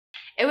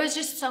It was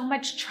just so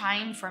much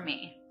trying for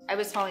me. I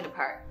was falling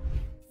apart.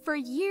 For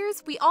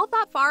years, we all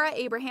thought Farrah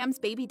Abraham's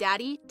baby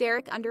daddy,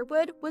 Derek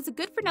Underwood, was a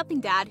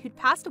good-for-nothing dad who'd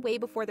passed away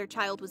before their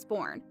child was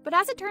born. But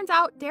as it turns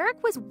out,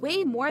 Derek was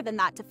way more than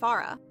that to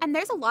Farrah. And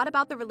there's a lot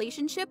about the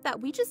relationship that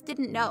we just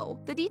didn't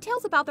know. The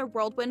details about their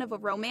whirlwind of a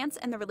romance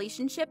and the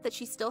relationship that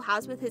she still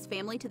has with his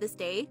family to this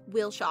day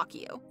will shock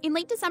you. In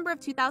late December of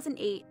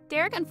 2008,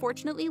 Derek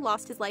unfortunately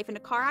lost his life in a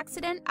car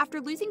accident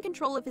after losing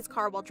control of his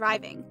car while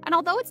driving. And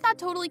although it's not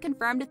totally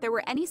confirmed if there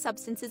were any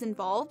substances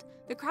involved,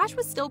 the crash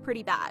was still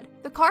pretty bad.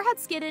 The car had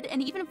skidded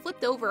and even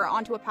flipped over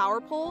onto a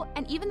power pole,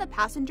 and even the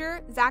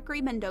passenger,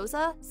 Zachary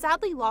Mendoza,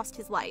 sadly lost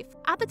his life.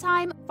 At the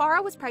time,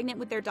 Farrah was pregnant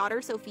with their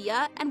daughter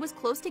Sophia and was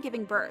close to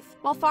giving birth.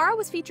 While Farrah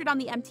was featured on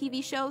the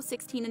MTV show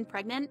 16 and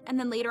Pregnant and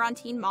then later on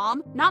Teen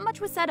Mom, not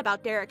much was said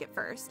about Derek at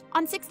first.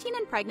 On 16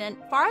 and Pregnant,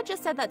 Farrah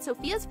just said that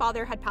Sophia's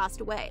father had passed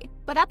away.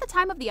 But at the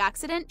time of the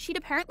accident, she'd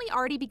apparently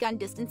already begun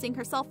distancing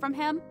herself from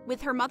him,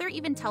 with her mother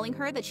even telling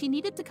her that she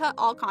needed to cut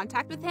all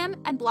contact with him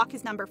and block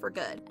his number for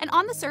good. And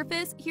on the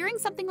surface, hearing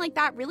something like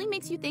that really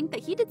makes you think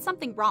that he did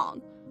something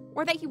wrong,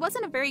 or that he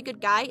wasn't a very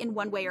good guy in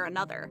one way or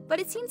another. But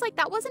it seems like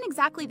that wasn't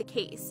exactly the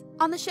case.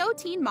 On the show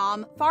Teen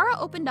Mom, Farrah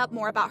opened up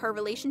more about her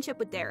relationship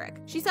with Derek.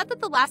 She said that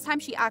the last time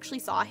she actually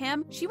saw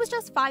him, she was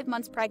just 5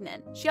 months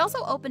pregnant. She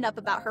also opened up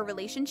about her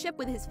relationship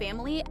with his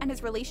family and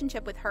his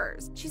relationship with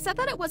hers. She said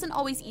that it wasn't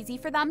always easy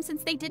for them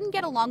since they didn't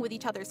get along with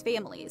each other's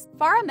families.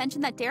 Farrah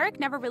mentioned that Derek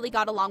never really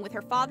got along with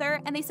her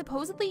father, and they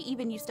supposedly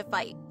even used to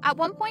fight. At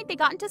one point, they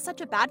got into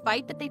such a bad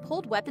fight that they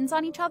pulled weapons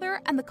on each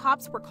other and the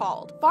cops were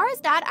called.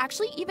 Farrah's dad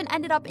actually even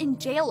ended up in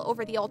jail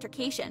over the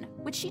altercation,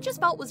 which she just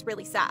felt was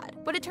really sad.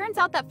 But it turns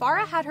out that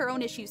Farrah had her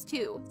own issues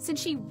too, since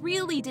she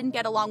really didn't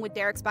get along with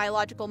Derek's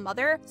biological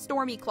mother,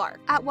 Stormy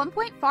Clark. At one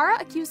point, Farrah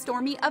accused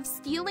Stormy of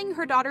stealing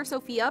her daughter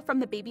Sophia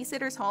from the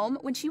babysitter's home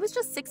when she was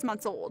just 6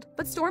 months old.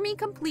 But Stormy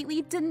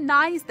completely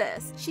denies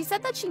this. She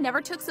said that she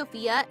never took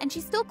Sophia, and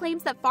she still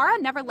claims that Farrah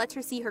never lets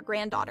her see her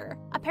granddaughter.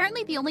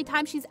 Apparently, the only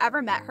time she's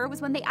ever met her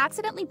was when they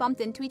accidentally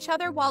bumped into each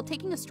other while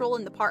taking a stroll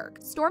in the park.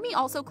 Stormy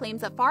also claims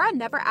that Farrah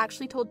never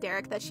actually told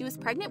Derek that she was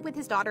pregnant with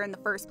his daughter in the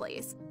first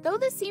place. Though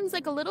this seems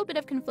like a little bit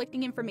of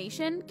conflicting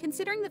information,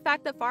 considering the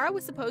fact that Farrah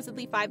was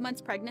supposedly 5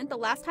 months pregnant the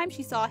last time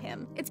she saw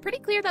him. It's pretty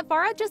clear that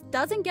Farrah just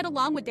doesn't get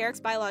along with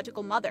Derek's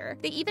biological mother.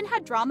 They even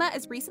had drama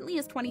as recently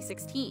as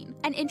 2016.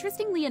 And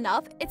interestingly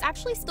enough, it's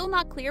actually still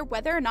not clear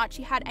whether or not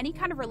she had any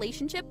kind of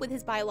relationship with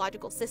his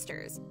biological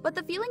sisters. But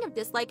the feeling of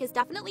dislike is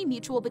definitely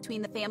mutual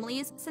between the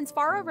families, since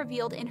Farrah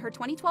revealed in her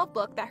 2012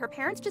 book that her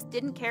parents just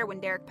didn't care when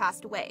Derek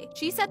passed away.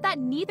 She said that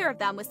neither of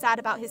them was sad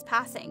about his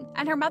passing,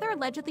 and her mother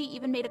allegedly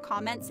even made a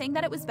comment saying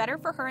that it was better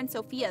for her and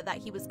Sophia that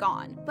he was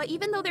gone. But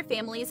even though their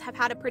families have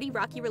had a pretty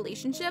rocky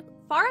relationship,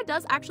 Farrah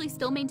does actually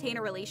still maintain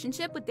a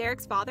relationship with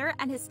Derek's father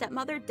and his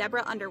stepmother,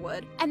 Deborah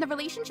Underwood, and the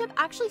relationship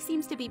actually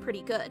seems to be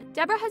pretty good.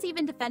 Deborah has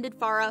even defended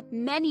Farrah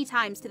many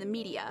times to the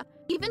media,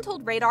 even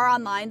told Radar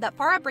Online that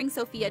Farrah brings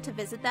Sophia to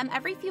visit them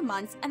every few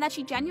months and that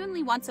she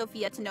genuinely wants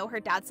Sophia to know her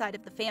dad's side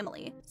of the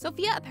family.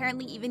 Sophia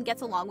apparently even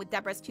gets along with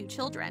Deborah's 2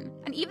 children.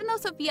 And even though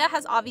Sophia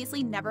has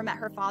obviously never met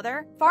her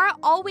father, Farrah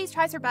always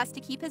tries her best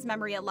to keep his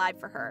memory alive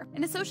for her.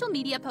 In a social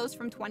media post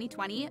from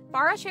 2020,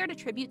 Farrah shared a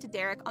tribute to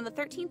Derek on the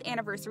 13th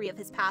anniversary of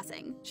his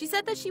passing. She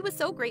said that she was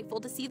so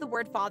grateful to see the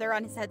word father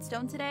on his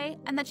headstone today,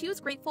 and that she was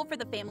grateful for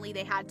the family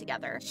they had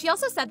together. She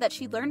also said that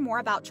she learned more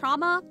about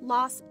trauma,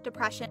 loss,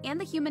 depression, and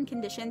the human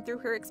condition through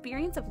her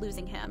experience of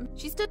losing him.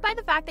 She stood by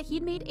the fact that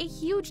he'd made a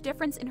huge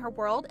difference in her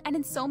world and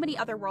in so many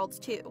other worlds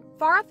too.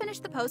 Farrah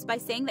finished the post by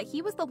saying that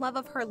he was the love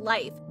of her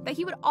life, that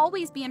he would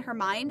always be in her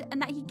mind,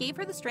 and that he gave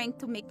her the strength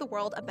to make the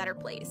world a better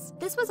place.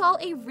 This was all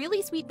a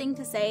really sweet thing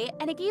to say,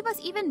 and it gave us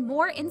even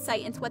more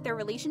insight into what their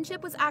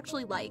relationship was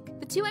actually like.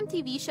 The 2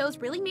 MTV shows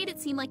really made it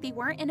seem like they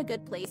weren't in a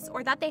good place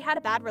or that they had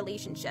a bad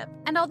relationship.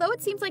 And although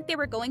it seems like they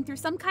were going through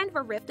some kind of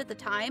a rift at the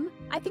time,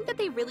 I think that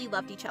they really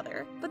loved each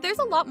other. But there's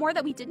a lot more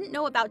that we didn't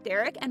know about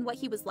Derek and what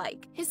he was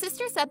like. His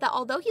sister said that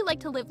although he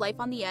liked to live life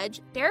on the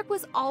edge, Derek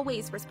was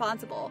always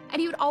responsible,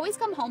 and he would always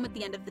come home at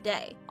the end of the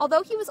day.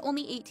 Although he was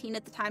only 18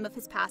 at the time of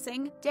his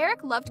passing,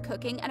 Derek loved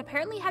cooking and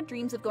apparently had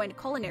dreams of going to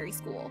culinary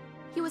school.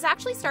 He was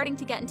actually starting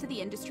to get into the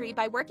industry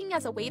by working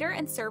as a waiter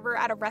and server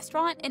at a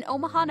restaurant in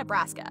Omaha,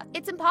 Nebraska.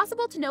 It's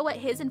impossible to know what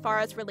his and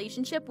Farrah's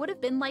relationship would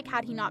have been like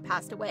had he not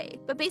passed away,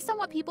 but based on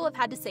what people have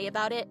had to say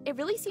about it, it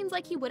really seems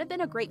like he would have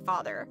been a great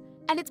father.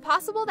 And it's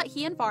possible that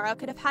he and Farrah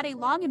could have had a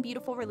long and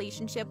beautiful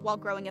relationship while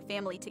growing a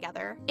family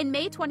together. In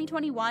May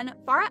 2021,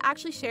 Farrah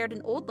actually shared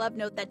an old love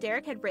note that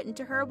Derek had written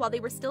to her while they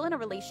were still in a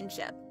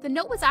relationship. The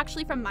note was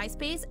actually from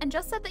MySpace and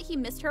just said that he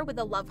missed her with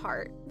a love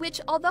heart,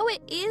 which, although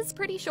it is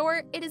pretty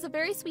short, it is a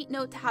very sweet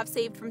note to have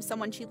saved from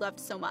someone she loved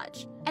so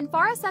much. And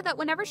Farrah said that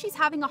whenever she's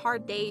having a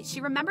hard day, she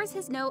remembers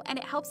his note and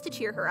it helps to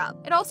cheer her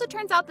up. It also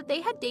turns out that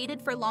they had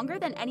dated for longer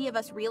than any of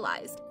us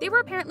realized. They were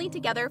apparently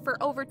together for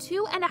over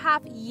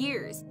 2.5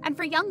 years, and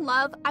for young love,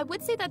 love, I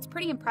would say that's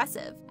pretty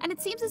impressive, and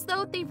it seems as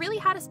though they really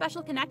had a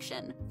special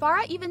connection.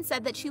 Farrah even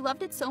said that she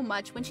loved it so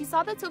much when she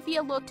saw that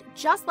Sophia looked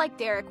just like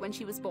Derek when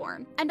she was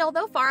born. And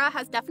although Farrah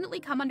has definitely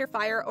come under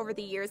fire over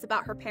the years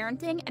about her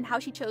parenting and how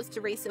she chose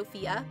to raise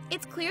Sophia,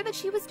 it's clear that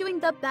she was doing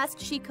the best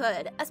she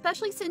could,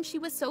 especially since she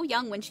was so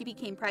young when she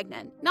became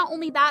pregnant. Not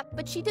only that,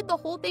 but she did the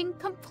whole thing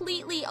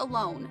completely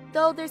alone,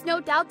 though there's no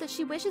doubt that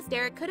she wishes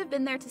Derek could have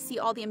been there to see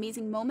all the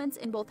amazing moments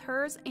in both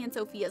hers and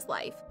Sophia's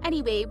life.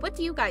 Anyway, what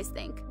do you guys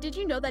think? Did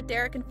you know that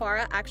Derek and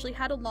Farrah actually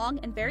had a long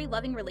and very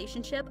loving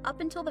relationship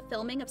up until the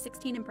filming of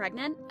 16 and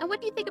Pregnant? And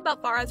what do you think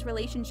about Farrah's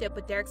relationship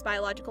with Derek's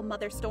biological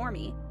mother,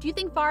 Stormy? Do you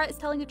think Farrah is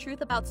telling the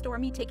truth about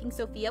Stormy taking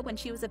Sophia when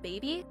she was a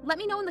baby? Let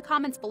me know in the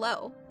comments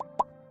below.